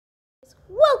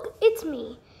welcome, it's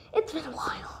me. It's been a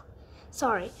while.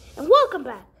 Sorry. And welcome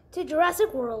back to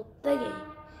Jurassic World, the game,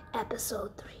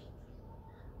 episode 3.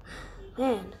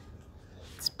 Man,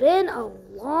 it's been a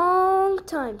long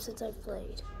time since I've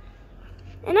played.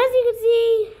 And as you can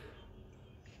see,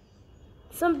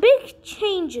 some big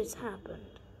changes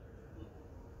happened.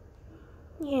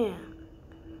 Yeah.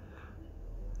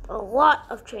 A lot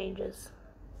of changes.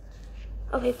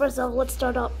 Okay, first off, let's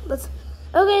start up. Okay, that's the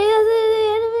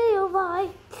end of the video. Bye.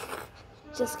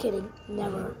 Just kidding.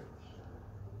 Never.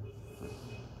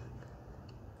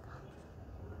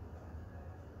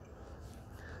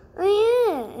 Oh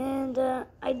yeah, and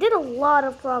I did a lot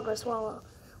of progress while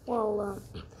I've been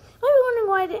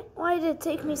wondering why did it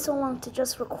take me so long to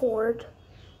just record,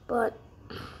 but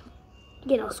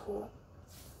you know, school.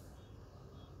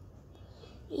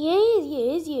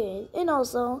 Yes. And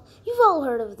also, you've all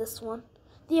heard of this one,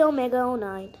 the Omega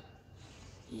 09.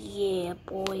 Yeah,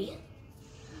 boy.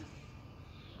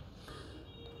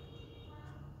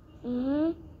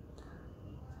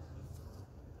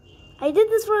 I did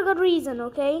this for a good reason,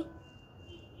 okay?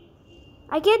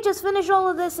 I can't just finish all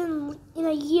of this in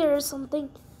a year or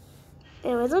something.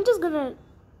 Anyways, I'm just gonna...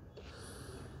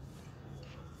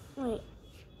 Wait.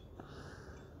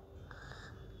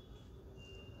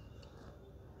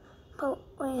 Oh,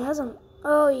 wait, it hasn't...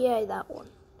 Oh, yeah, that one.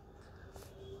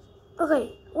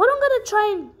 Okay, what I'm gonna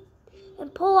try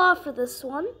and pull off for this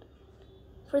one,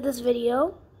 for this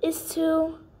video, is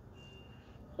to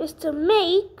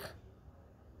make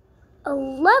a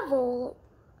level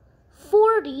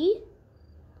 40,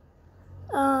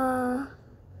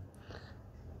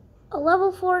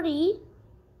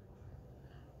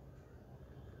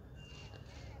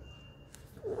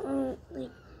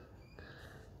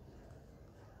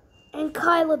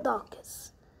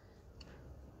 ANKYLODOCUS.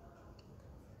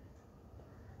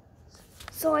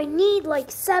 So I need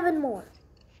like 7 more.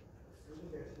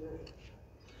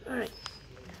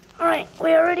 Alright,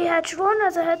 we already hatched one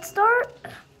as a head start.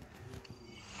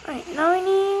 Alright, now we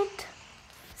need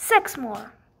 6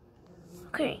 more.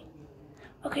 Okay,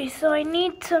 so I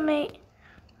need to make,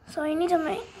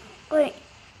 wait,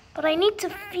 but I need to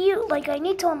feel, like I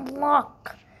need to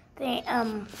unlock the,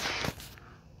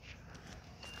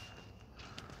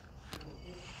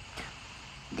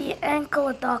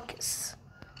 ANKYLODOCUS.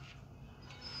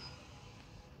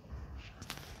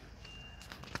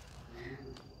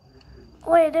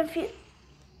 Wait, I didn't feel...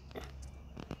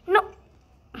 No.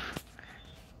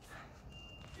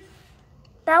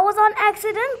 That was on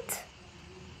accident.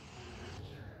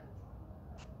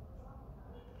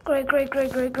 Great.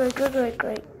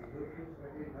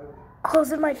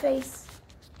 Close in my face.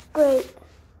 Great.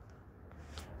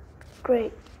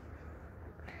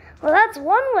 Well, that's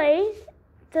one way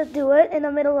to do it in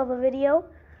the middle of a video.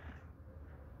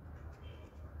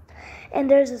 And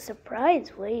there's a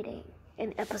surprise waiting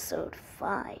in episode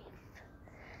 5.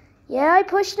 Yeah, I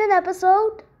pushed an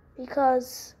episode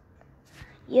because,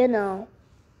 you know,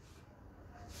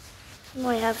 I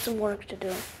might have some work to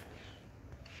do.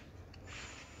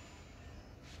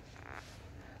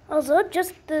 Also,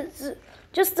 just the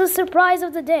surprise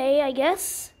of the day, I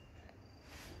guess.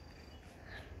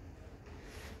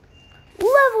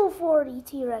 Level 40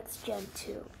 T-Rex Gen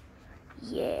 2.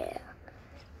 Yeah.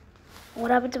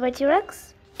 What happened to my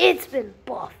T-Rex? It's been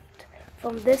buffed.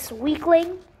 From this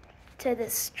weakling to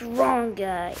this strong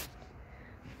guy.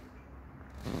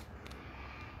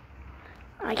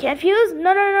 I can't fuse.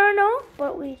 No.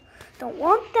 But we don't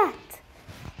want that.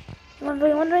 You might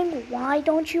be wondering, why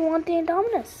don't you want the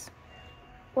Indominus?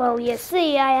 Well, you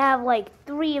see, I have like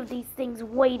 3 of these things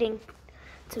waiting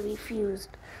to be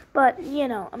fused. But, you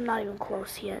know, I'm not even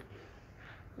close yet.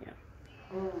 Yeah.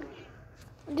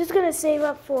 I'm just going to save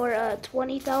up for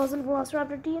 20,000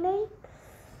 Velociraptor DNA.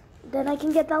 Then I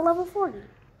can get that level 40,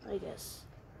 I guess.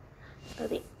 So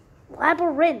the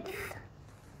Labyrinth.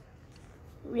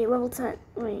 Wait, level 10.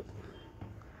 Wait.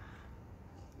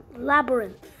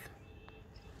 Labyrinth.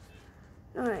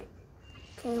 Alright.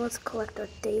 Okay, let's collect our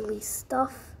daily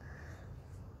stuff.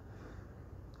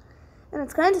 And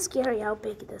it's kind of scary how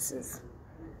big this is.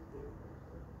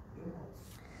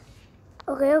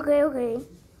 Okay.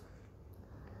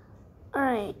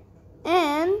 Alright.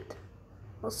 And...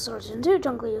 we'll sort it into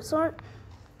Jungle sort.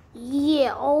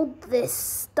 Yeah, all this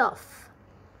stuff.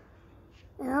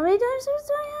 And how many dinosaurs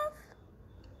do I have?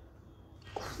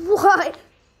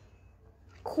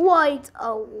 Quite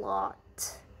a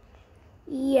lot.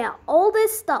 Yeah, all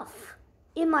this stuff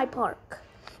in my park.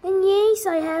 And yes,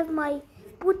 I have my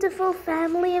beautiful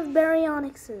family of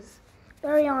Baryonyxes.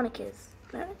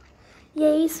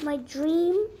 Yes, my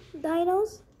dream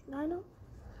dinos.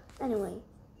 Anyway.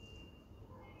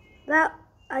 That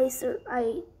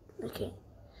Okay.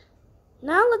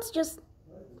 Now let's just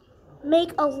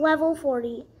make a level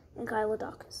 40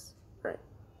 Ankylodocus. Right.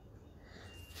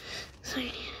 So,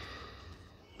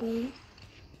 boom.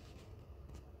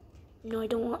 No, I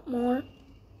don't want more.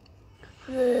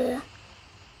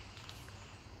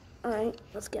 Alright,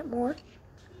 let's get more.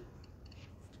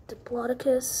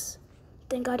 Diplodocus.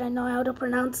 Thank God I know how to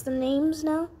pronounce the names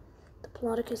now.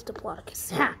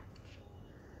 Diplodocus. Ha!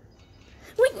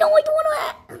 Wait, no, I don't want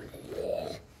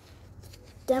to.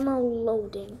 Demo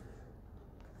loading.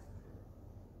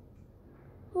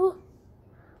 Oh.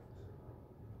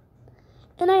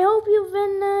 And I hope you've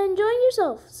been enjoying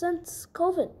yourself since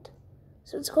COVID.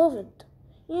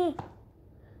 Yeah.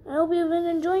 I hope you've been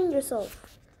enjoying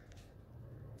yourself.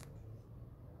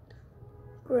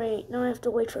 Great. Now I have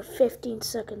to wait for 15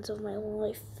 seconds of my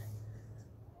life.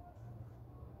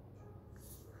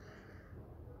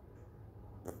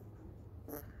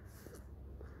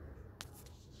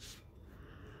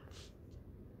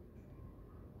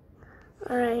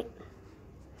 Alright.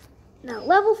 Now,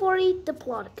 level 40,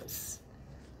 Diplodocus.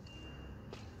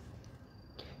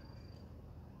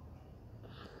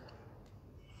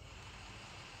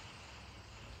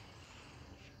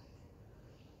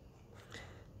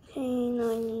 Okay,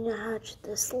 now I need to hatch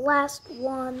this last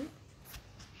one.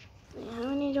 How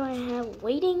many do I have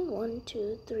waiting? 1,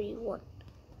 2, 3, 1.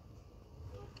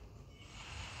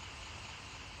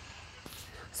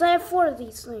 So I have 4 of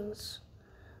these things.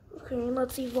 Okay,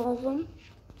 let's evolve them.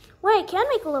 Wait, I can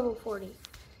make a level 40.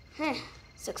 Heh,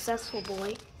 successful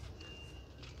boy.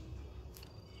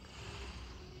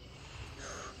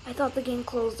 I thought the game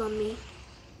closed on me.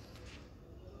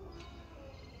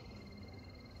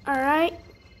 Alright.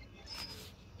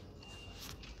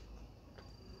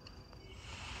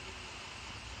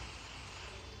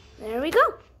 There we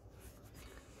go.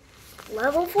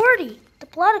 Level 40,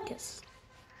 Diplodocus.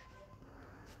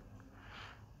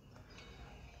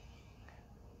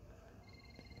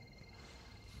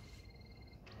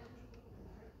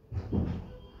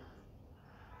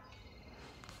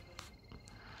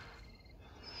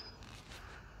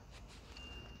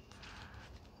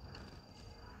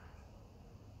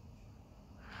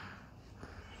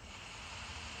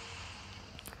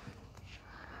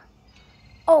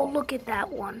 Oh, look at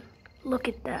that one. Look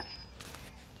at that.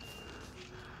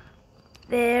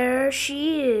 There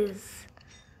she is.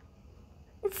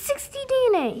 It's 60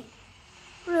 DNA.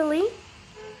 Really?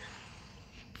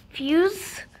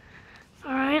 Fuse.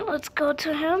 Alright, let's go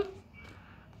to him.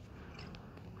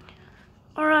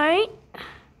 Alright.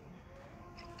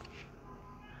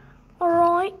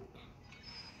 Alright.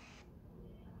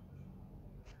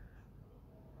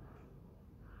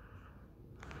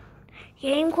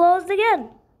 Game closed again.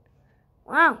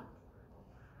 Wow.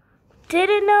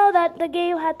 Didn't know that the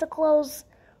game had to close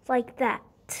like that.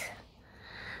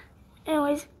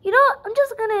 Anyways, you know what? I'm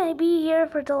just gonna be here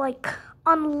for to like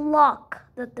unlock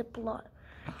the Diplodocus.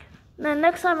 Then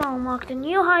next time I'll unlock the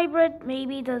new hybrid,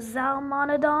 maybe the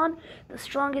Zalmonodon, the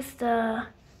strongest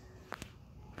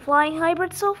flying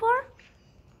hybrid so far.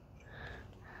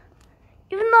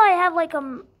 Even though I have like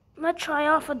a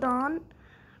Metriophodon,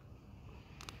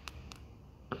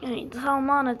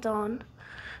 Zalmonodon.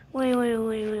 Wait,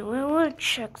 we'll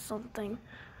check something.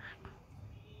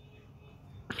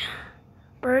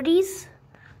 Birdies?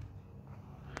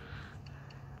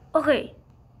 Okay.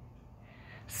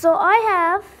 So I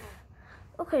have,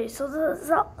 okay, so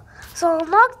I'll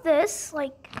unlock this,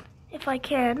 like, if I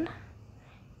can.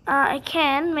 I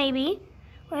can, maybe.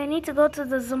 But I need to go to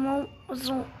the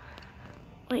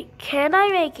wait, can I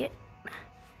make it?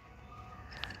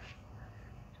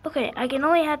 Okay, I can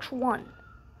only hatch one.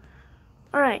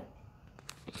 Alright.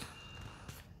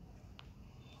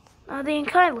 Now the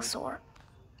Ankylosaur.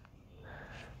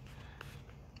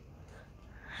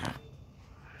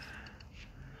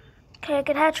 Okay, I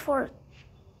can hatch 4.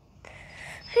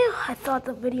 Phew, I thought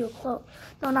the video closed.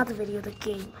 No, not the video, the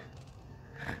game.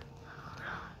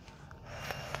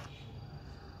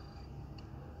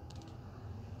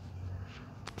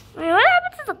 Wait, what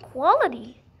happened to the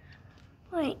quality?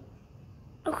 Wait.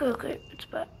 Okay, it's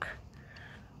back.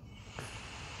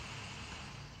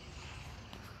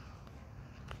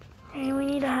 Okay, we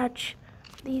need to hatch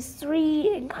these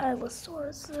 3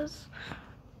 Ankylosauruses.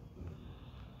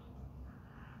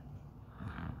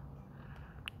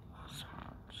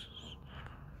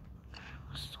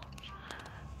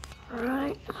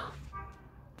 Alright.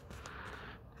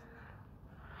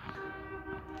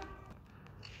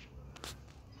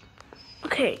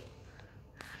 Okay.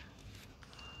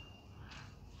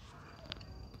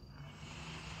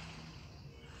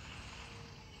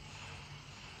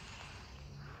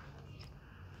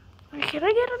 Can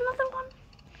I get another one?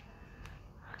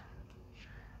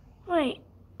 Wait.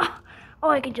 Oh,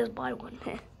 I can just buy one.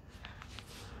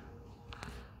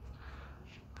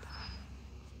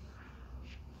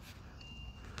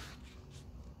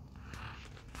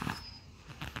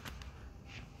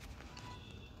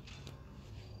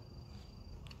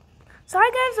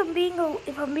 Sorry guys,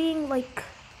 if I'm being like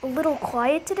a little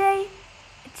quiet today.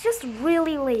 It's just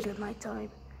really late at night time,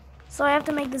 so I have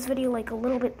to make this video like a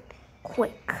little bit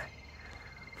quick.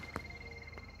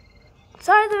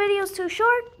 Sorry the video's too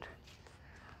short.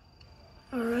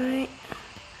 Alright.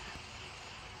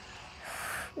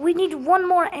 We need one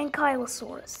more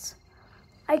Ankylosaurus.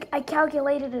 I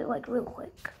calculated it like real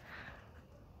quick.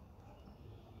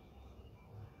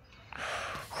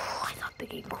 I thought the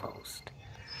game closed.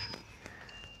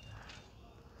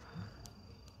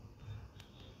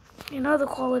 You know, the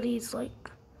quality is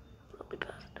like really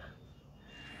bad.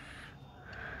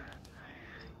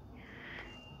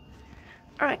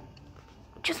 Alright.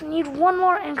 Just need one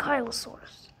more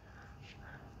Ankylosaurus.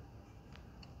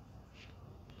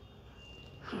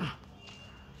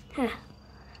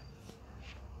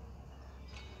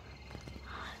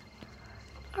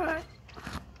 Alright.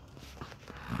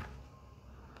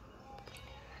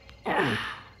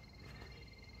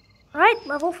 Alright,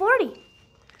 level 40.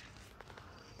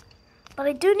 But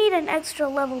I do need an extra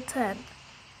level 10,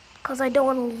 because I don't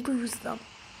want to lose them.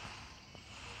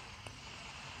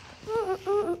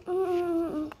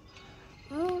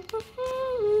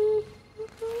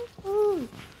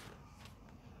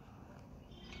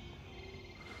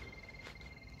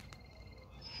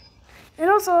 And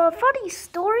also, a funny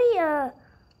story, a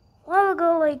while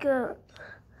ago, like,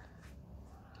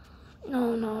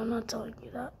 no, I'm not telling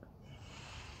you that.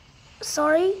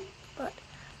 Sorry, but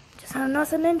just have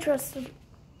nothing interesting.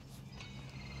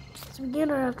 Just a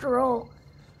beginner after all.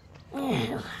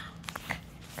 Okay,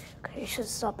 you should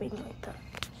stop being like that.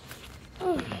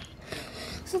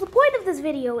 So the point of this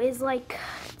video is like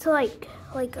to like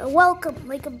a welcome,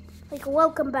 like a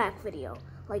welcome back video.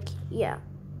 Like, yeah.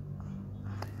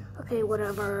 Okay,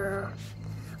 whatever.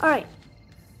 All right.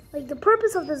 Like, the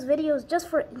purpose of this video is just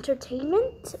for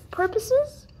entertainment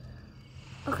purposes.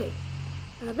 Okay.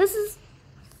 Now this is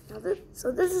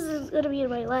gonna be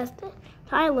my last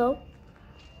Kylo.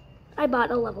 I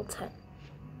bought a level 10.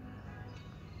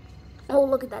 Oh,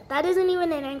 look at that. That isn't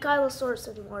even an Ankylosaurus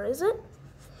anymore, is it?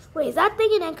 Wait, is that thing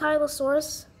an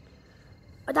Ankylosaurus?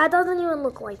 That doesn't even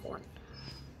look like one.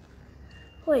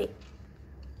 Wait.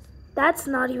 That's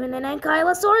not even an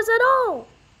Ankylosaurus at all.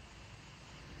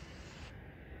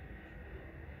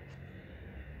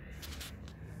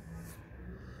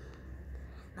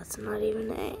 That's not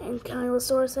even an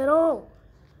Ankylosaurus at all.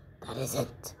 That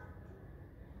isn't.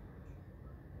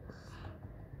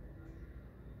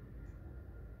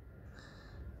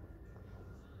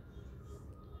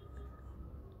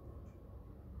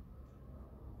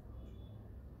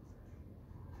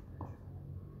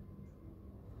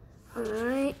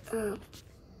 Alright,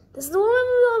 this is the one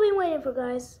we've all been waiting for,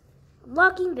 guys.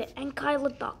 Unlocking the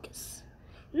ANKYLODOCUS.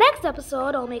 Next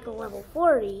episode, I'll make a level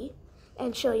 40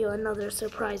 and show you another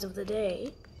surprise of the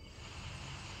day.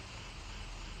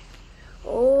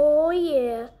 Oh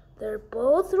yeah, they're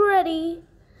both ready.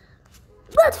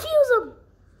 Let's fuse them!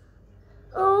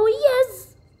 Oh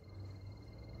yes!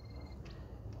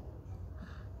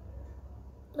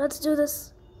 Let's do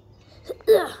this.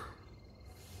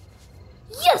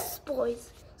 Yes,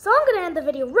 boys! So I'm gonna end the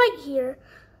video right here.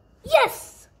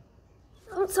 Yes!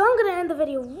 So I'm gonna end the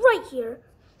video right here.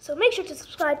 So make sure to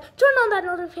subscribe, turn on that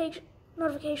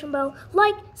notification bell,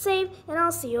 like, save, and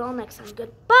I'll see you all next time.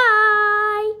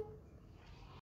 Goodbye!